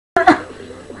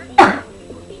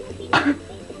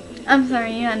I'm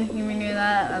sorry you had to hear me do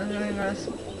that. That was really gross.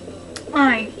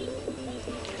 Alright.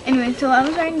 Anyway, so I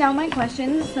was writing down my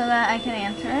questions so that I can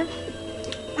answer.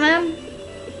 On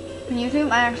YouTube,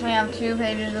 I actually have 2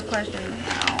 pages of questions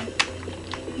now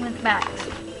with facts.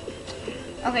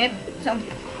 Okay, so,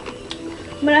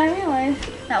 but I realized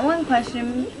that one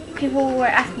question people were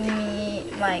asking me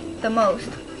like the most.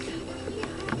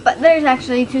 But there's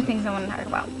actually 2 things I want to talk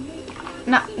about.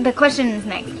 Now, the question is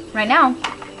next. Right now,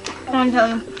 I want to tell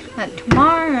you that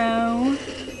tomorrow,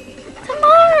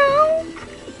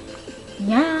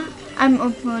 yeah, I'm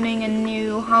uploading a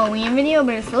new Halloween video,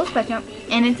 but it's so special,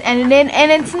 and it's edited,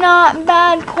 and it's not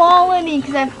bad quality,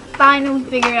 because I finally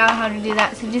figured out how to do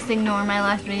that, so just ignore my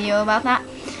last video about that.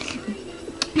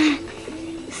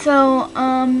 So,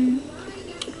 some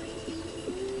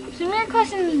of your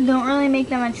questions don't really make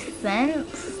that much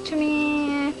sense to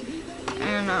me,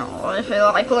 and I don't really feel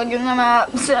like looking them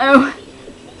up, so,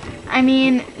 I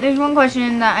mean, there's one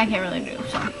question that I can't really do,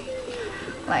 so,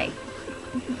 like,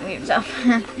 weird stuff,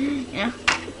 yeah.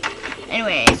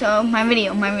 Anyway, so my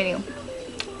video.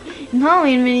 The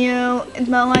Halloween video, it's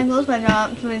about like little sweat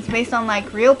shops, but it's based on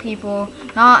like real people,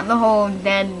 not the whole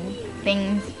dead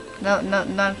things.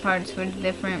 That part's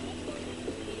different.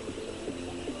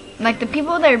 Like the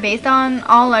people they're based on,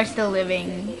 all are still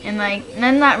living, and like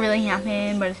none of that really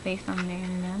happened, but it's based on their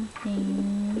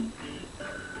nothing.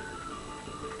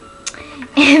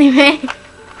 Anyway,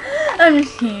 I'm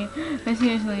just kidding, but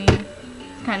seriously.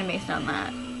 Kind of based on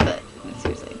that, but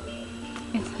seriously,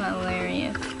 it's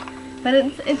hilarious. But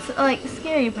it's like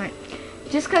scary part,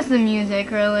 just cause the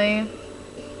music really.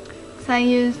 So I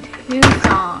used 2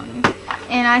 songs,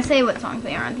 and I say what songs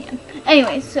they are on the end.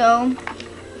 Anyway, so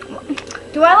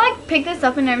do I like pick this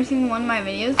up in every single one of my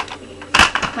videos?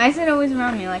 Why is it always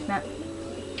around me like that?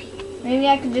 Maybe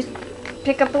I could just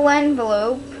pick up a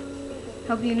envelope.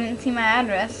 Hope you didn't see my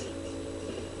address.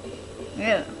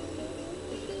 Yeah.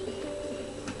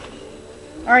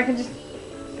 Or I could just,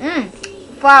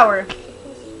 flour.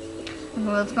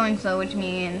 Well, it's going slow, which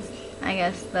means, I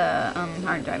guess the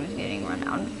hard drive is getting run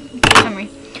out of memory.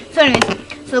 So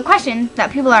anyways, so the question that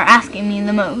people are asking me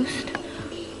the most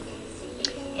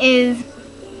is,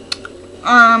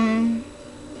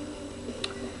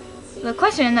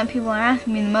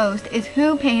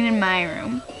 who painted my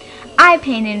room? I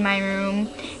painted my room,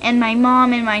 and my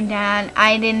mom and my dad,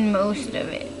 I did most of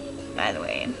it, by the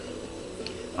way.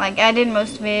 Like, I did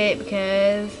most of it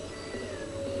because,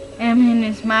 I mean,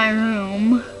 it's my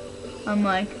room. I'm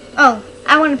like, oh,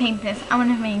 I want to paint this.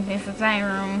 It's my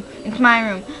room. It's my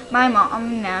room. My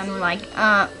mom and dad were like,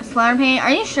 splatter paint,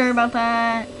 are you sure about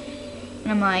that?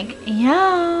 And I'm like,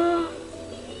 yeah.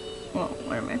 Well,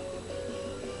 whatever.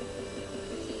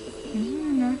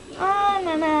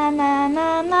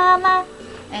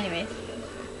 Anyways.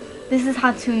 This is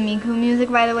HATSUNE MIKU music,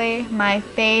 by the way. My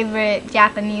favorite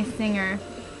Japanese singer.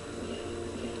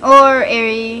 Or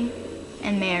Eri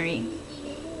and Mary.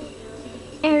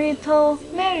 Eri to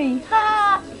Mary.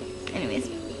 Ha! Anyways.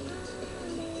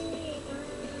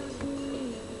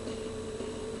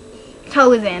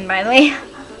 Toe is in, by the way.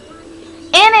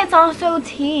 And it's also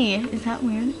tea. Is that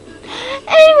weird?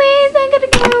 Anyways, I gotta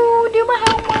go do my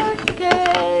homework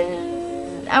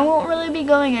because I won't really be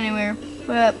going anywhere.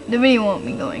 But the video won't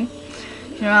be going.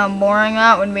 You know how boring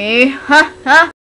that would be. Ha ha!